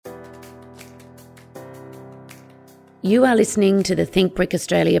You are listening to the Think Brick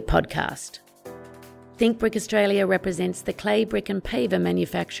Australia podcast. Think Brick Australia represents the clay, brick and paver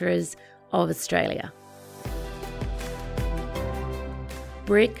manufacturers of Australia.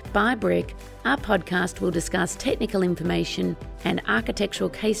 Brick by brick, our podcast will discuss technical information and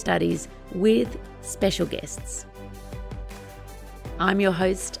architectural case studies with special guests. I'm your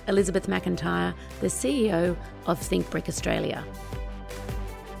host, Elizabeth McIntyre, the CEO of Think Brick Australia.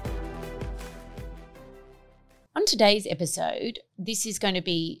 On today's episode, this is going to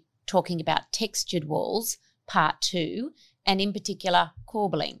be talking about textured walls, part 2, and in particular,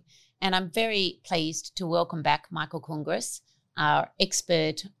 corbelling. And I'm very pleased to welcome back Michael Koungris, our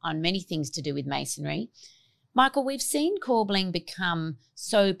expert on many things to do with masonry. Michael, we've seen corbelling become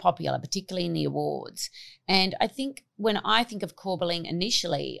so popular, particularly in the awards. And I think when I think of corbelling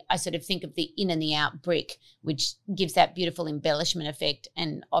initially, I sort of think of the in and the out brick, which gives that beautiful embellishment effect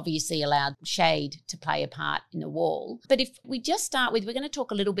and obviously allowed shade to play a part in the wall. But if we just start with, we're going to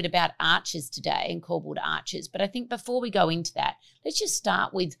talk a little bit about arches today and corbelled arches. But I think before we go into that, let's just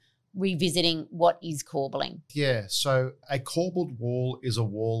start with revisiting what is corbelling. Yeah, so a corbelled wall is a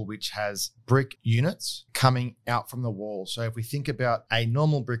wall which has brick units coming out from the wall. So if we think about a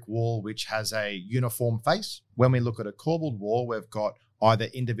normal brick wall which has a uniform face, when we look at a corbelled wall, we've got either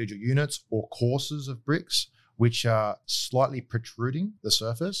individual units or courses of bricks which are slightly protruding the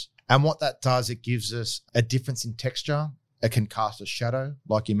surface. And what that does, it gives us a difference in texture. It can cast a shadow,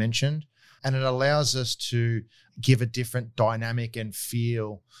 like you mentioned, and it allows us to give a different dynamic and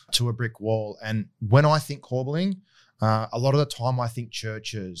feel to a brick wall. And when I think corbelling, a lot of the time I think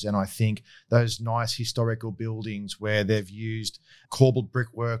churches and I think those nice historical buildings where they've used corbelled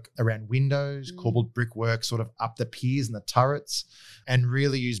brickwork around windows, corbelled brickwork sort of up the piers and the turrets, and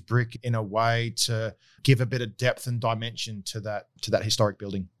really use brick in a way to give a bit of depth and dimension to that historic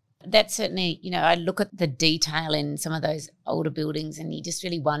building. That's certainly, I look at the detail in some of those older buildings and you just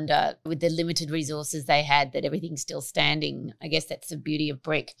really wonder, with the limited resources they had, that everything's still standing. I guess that's the beauty of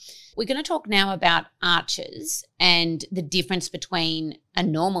brick. We're going to talk now about arches and the difference between a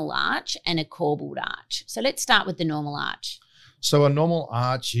normal arch and a corbelled arch. So let's start with the normal arch. So a normal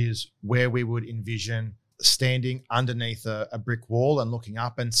arch is where we would envision standing underneath a brick wall and looking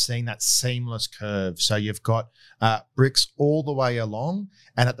up and seeing that seamless curve. So you've got bricks all the way along,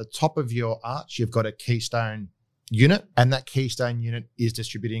 and at the top of your arch, you've got a keystone unit, and that keystone unit is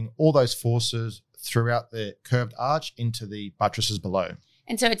distributing all those forces throughout the curved arch into the buttresses below.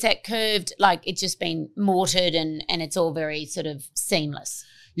 And so it's that curved, like it's just been mortared and it's all very sort of seamless.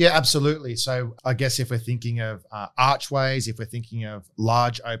 Yeah, absolutely. So I guess if we're thinking of archways, if we're thinking of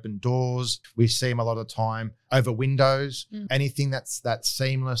large open doors, we see them a lot of the time over windows. Anything that's that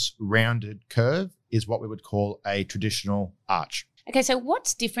seamless rounded curve is what we would call a traditional arch. Okay, so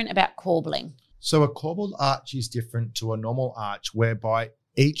what's different about corbelling? So a corbelled arch is different to a normal arch, whereby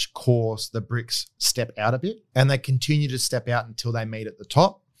each course the bricks step out a bit and they continue to step out until they meet at the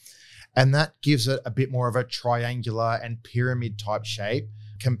top. And that gives it a bit more of a triangular and pyramid type shape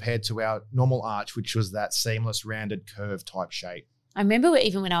compared to our normal arch, which was that seamless rounded curve type shape. I remember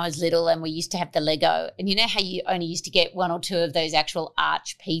even when I was little and we used to have the Lego, and you know how you only used to get one or two of those actual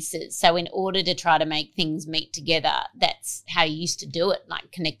arch pieces. So in order to try to make things meet together, that's how you used to do it,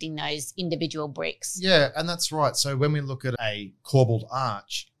 like connecting those individual bricks. Yeah, and that's right. So when we look at a corbelled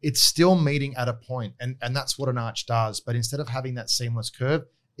arch, it's still meeting at a point, and that's what an arch does. But instead of having that seamless curve,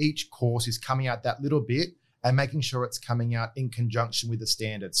 each course is coming out that little bit and making sure it's coming out in conjunction with the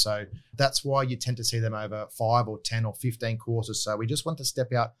standard. So that's why you tend to see them over 5 or 10 or 15 courses. So we just want to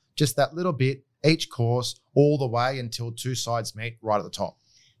step out just that little bit, each course, all the way until two sides meet right at the top.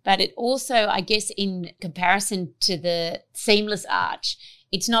 But it also, I guess, in comparison to the seamless arch,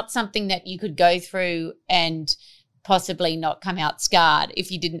 it's not something that you could go through and possibly not come out scarred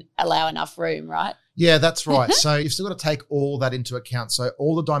if you didn't allow enough room, right? Yeah, that's right. So you've still got to take all that into account. So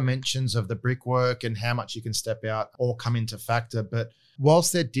all the dimensions of the brickwork and how much you can step out all come into factor. But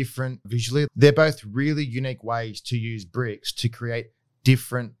whilst they're different visually, they're both really unique ways to use bricks to create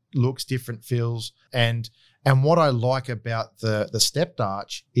different looks, different feels. And what I like about the stepped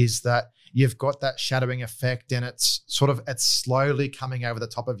arch is that you've got that shadowing effect and it's slowly coming over the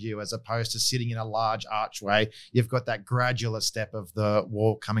top of you as opposed to sitting in a large archway. You've got that gradual step of the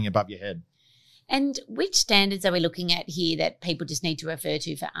wall coming above your head. And which standards are we looking at here that people just need to refer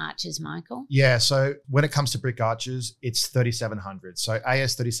to for arches, Michael? Yeah, so when it comes to brick arches, it's 3700. So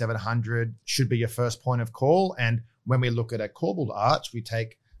AS 3700 should be your first point of call. And when we look at a corbelled arch, we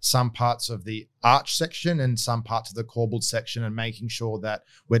take some parts of the arch section and some parts of the corbelled section, and making sure that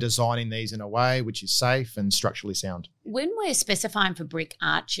we're designing these in a way which is safe and structurally sound. When we're specifying for brick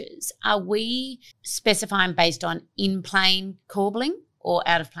arches, are we specifying based on in-plane corbelling or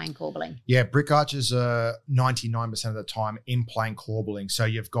out-of-plane corbelling? Yeah, brick arches are 99% of the time in-plane corbelling. So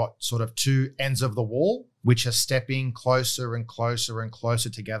you've got sort of two ends of the wall which are stepping closer and closer and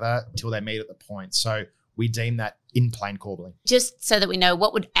closer together until they meet at the point. So we deem that in-plane corbelling. Just so that we know,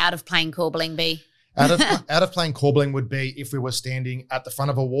 what would out-of-plane corbelling be? Out-of-plane corbelling would be if we were standing at the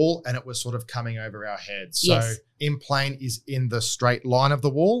front of a wall and it was sort of coming over our head. So Yes. in-plane is in the straight line of the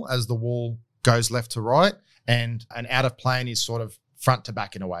wall as the wall goes left to right, and an out-of-plane is sort of front to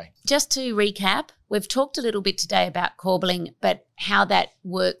back in a way. Just to recap, we've talked a little bit today about corbelling, but how that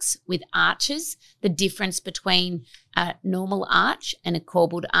works with arches, the difference between a normal arch and a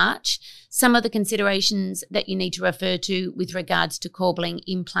corbelled arch, some of the considerations that you need to refer to with regards to corbelling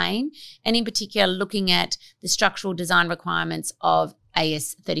in plane, and in particular looking at the structural design requirements of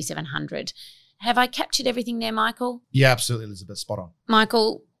AS 3700. Have I captured everything there, Michael? Yeah, absolutely, Elizabeth. Spot on.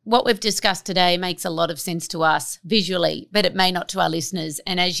 Michael, what we've discussed today makes a lot of sense to us visually, but it may not to our listeners.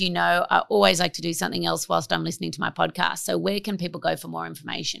 And as you know, I always like to do something else whilst I'm listening to my podcast. So where can people go for more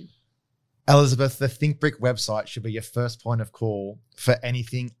information? Elizabeth, the Think Brick website should be your first point of call for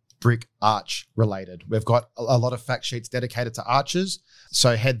anything brick arch related. We've got a lot of fact sheets dedicated to arches.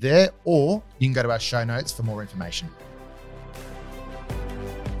 So head there, or you can go to our show notes for more information.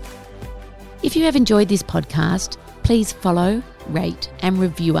 If you have enjoyed this podcast, please follow, rate and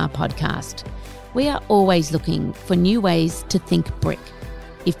review our podcast. We are always looking for new ways to think brick.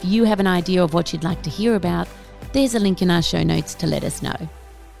 If you have an idea of what you'd like to hear about, there's a link in our show notes to let us know.